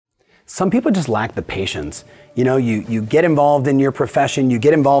Some people just lack the patience. You know, you get involved in your profession, you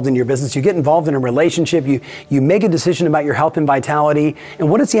get involved in your business, you get involved in a relationship, you make a decision about your health and vitality, and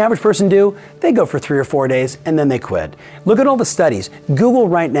what does the average person do? They go for 3 or 4 days and then they quit. Look at all the studies. Google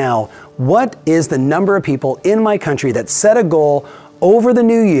right now, what is the number of people in my country that set a goal over the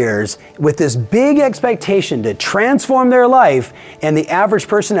New Year's with this big expectation to transform their life, and the average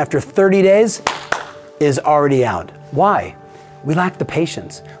person after 30 days is already out. Why? We lack the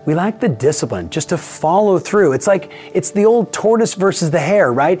patience. We lack the discipline just to follow through. It's like, it's the old tortoise versus the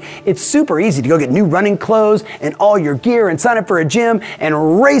hare, right? It's super easy to go get new running clothes and all your gear and sign up for a gym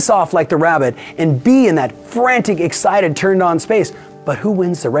and race off like the rabbit and be in that frantic, excited, turned on space. But who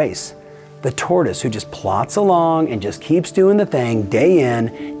wins the race? The tortoise who just plots along and just keeps doing the thing day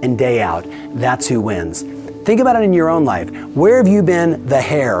in and day out. That's who wins. Think about it in your own life. Where have you been the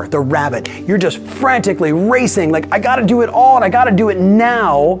hare, the rabbit? You're just frantically racing, like, I gotta do it all and I gotta do it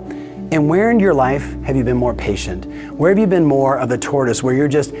now. And where in your life have you been more patient? Where have you been more of the tortoise, where you're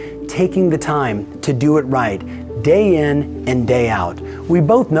just taking the time to do it right, day in and day out? We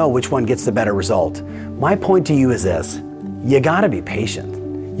both know which one gets the better result. My point to you is this: you gotta be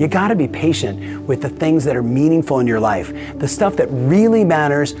patient. You gotta be patient with the things that are meaningful in your life. The stuff that really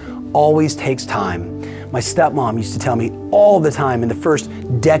matters always takes time. My stepmom used to tell me all the time in the first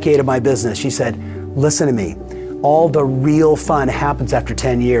decade of my business, she said, listen to me, all the real fun happens after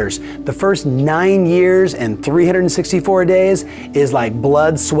 10 years. The first 9 years and 364 days is like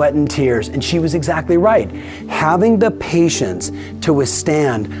blood, sweat, and tears. And she was exactly right. Having the patience to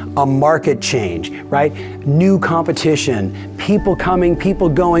withstand a market change, right? New competition, people coming, people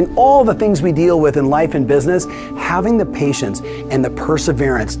going, all the things we deal with in life and business, having the patience and the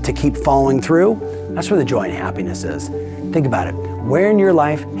perseverance to keep following through, that's where the joy and happiness is. Think about it. Where in your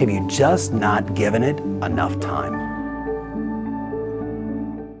life have you just not given it enough time?